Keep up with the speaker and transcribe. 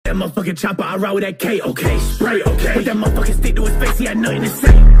That motherfucking chopper, I ride with that K, okay, spray, okay. Put that motherfucking stick to his face, he had nothing to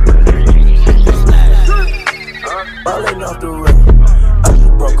say. Ballin' off the rip, I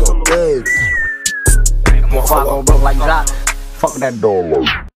just broke up big. Motherfucker gon' broke like that. Fuck that door.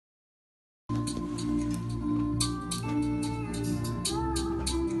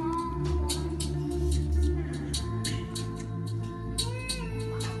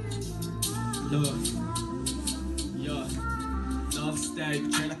 Love stayed,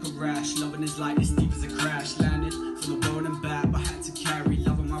 betrayed like a rash. Loving is like this deep as a crash. Landed from the world and back, but had to carry.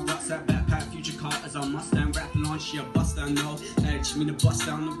 Loving my rucksack, backpack, future car as our Mustang. Rap launch, yeah, bust down, no edge. Me to bust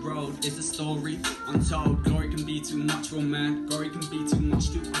down the road is a story untold. Glory can be too much for man. Glory can be too much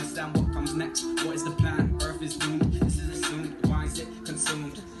to understand what comes next. What is the plan? Earth is doomed. This is assumed. Why is it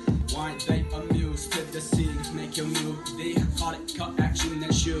consumed? Why they amused to the scene? Make your move. They call it cut action,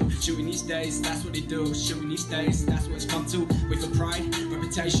 then shoot. Shooting these days, that's what they do. Shooting these days, that's what it's come to. Wait for pride,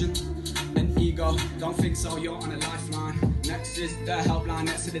 reputation, and ego. Don't think so, you're on a lifeline. Next is the helpline,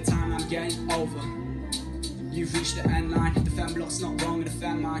 next to the timeline, game over. You've reached the end line. The fan block's not wrong in the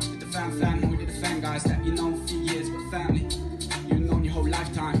fan mind. With the fan, we did the fan guys that you know for years with family. You've known your whole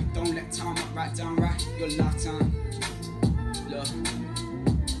lifetime. Don't let time up, right down, right your lifetime. Look.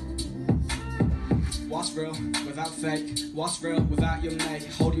 What's real without fake? What's real without your mate?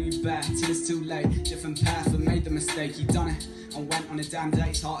 Holding you back till it's too late. Different path, but made the mistake. He done it and went on a damn date.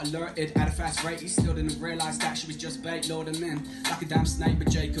 His heart alerted at a fast rate. He still didn't realise that she was just bait. Lured him in like a damn snake. But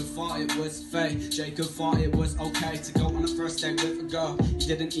Jacob thought it was fake. Jacob thought it was okay to go on a first date with a girl he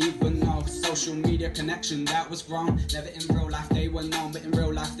didn't even know. Social media connection, that was wrong. Never in real life they were known, but in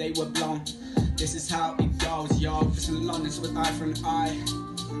real life they were blown. This is how it goes, yo. This in London, so with eye for an eye.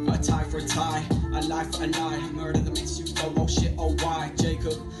 A tie for a tie, a lie for a lie. A murder that makes you go, oh shit, oh why?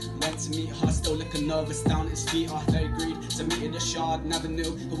 Jacob went to meet her, still looking nervous, down at his feet. They agreed to meet in the shard, never knew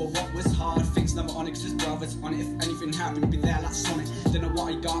who or what was hard. Things never on it, cause his brother's on it. If anything happened, he'd be there like Sonic. Didn't know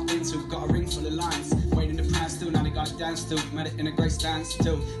what he got into, got a ring full of lines. Waiting to press still, now they got it down still. Met it in a great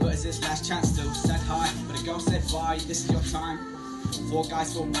standstill, but it's his last chance still. Said hi, but the girl said bye, this is your time. 4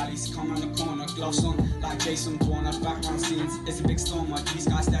 guys, 4 baddies, come round the corner, gloss on like Jason Bourne. Background scenes, it's a big storm. Like these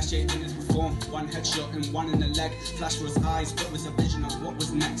guys that shaped in his reform. 1 headshot and 1 in the leg. Flash for his eyes, but was a vision of what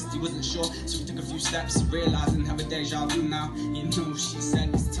was next. He wasn't sure, so he took a few steps, realizing have a deja vu now. He knew she said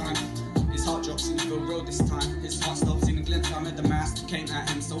it's time. His heart dropped, seemed to feel real this time. His heart stopped, seen a glimpse. I met the mask, came at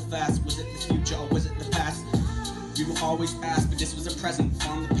him so fast. Was it the future or was it the past? We will always ask, but this was a present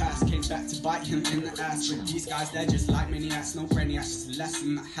from the past. Came back to bite him in the ass. With these guys, they're just like maniacs. No brainiacs, just a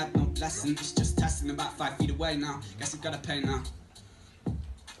lesson that had no blessing. It's just testing about 5 feet away now. Guess you gotta pay now.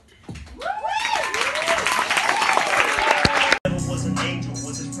 Was an angel,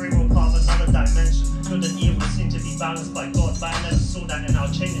 was his free will part of another dimension. Good and evil seemed to be balanced by God, but I never saw that in our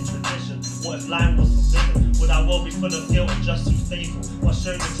changing tradition. What if lying was forbidden? Would our world be full of guilt and just too faithful? While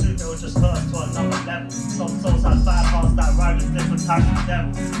showing the truth, it would just hurt us to another level. Some souls had bypassed that ride with different types of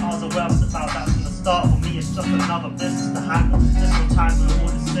devils. I was aware about that from the start. For me, it's just another business to handle. There's no time we were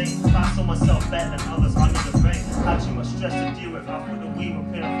all the same. But I saw myself better than others under the rain. Had too much stress to deal with. I thought the weed would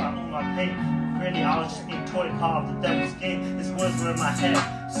purify all my pain. Really, I was just being toyed part of the devil's game. His words were in my head,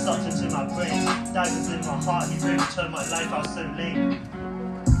 sucked into my brain. Daggers in my heart, he really turned my life out so lame.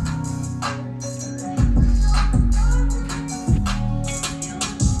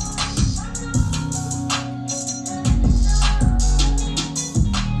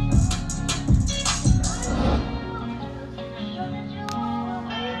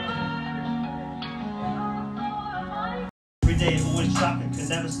 Day, always trapping, could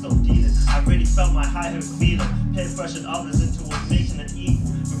never stop dealing. I really felt my high hope feeling. Peer pressured others into making an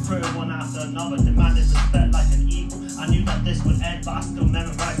equal. Recruited one after another, demanded respect like an equal. I knew that this would end, but I still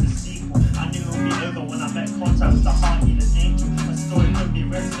memorized the sequel. I knew it would be over when I met contact with the heart